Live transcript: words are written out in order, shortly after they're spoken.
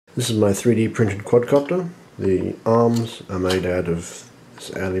This is my 3D printed quadcopter. The arms are made out of this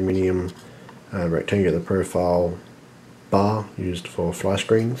aluminium rectangular profile bar used for fly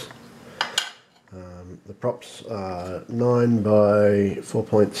screens. The props are 9 by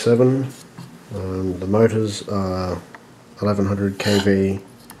 4.7. The motors are 1100 kV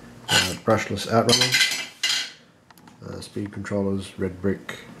brushless outrunners. Speed controllers, red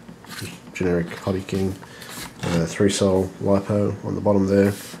brick, just generic Hobby King. 3-cell LiPo on the bottom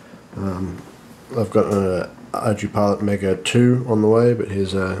there. I've got an RG Pilot Mega 2 on the way, but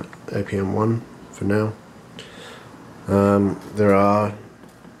here's a APM 1 for now. There are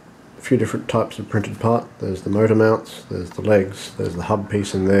a few different types of printed part. There's the motor mounts, there's the legs, there's the hub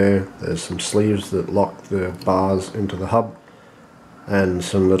piece in there, there's some sleeves that lock the bars into the hub, and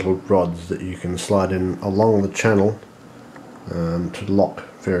some little rods that you can slide in along the channel to lock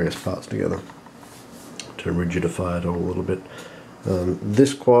various parts together, to rigidify it all a little bit.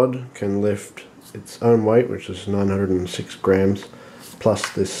 This quad can lift its own weight, which is 906 grams, plus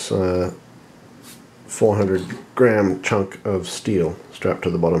this 400 gram chunk of steel strapped to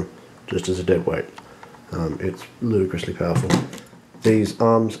the bottom, just as a dead weight. It's ludicrously powerful. These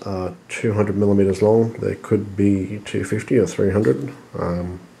arms are 200 millimeters long. They could be 250 or 300.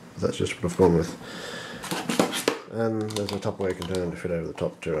 That's just what I've gone with. And there's a Tupperware container to fit over the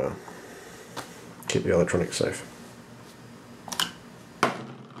top to keep the electronics safe.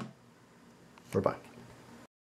 Bye-bye.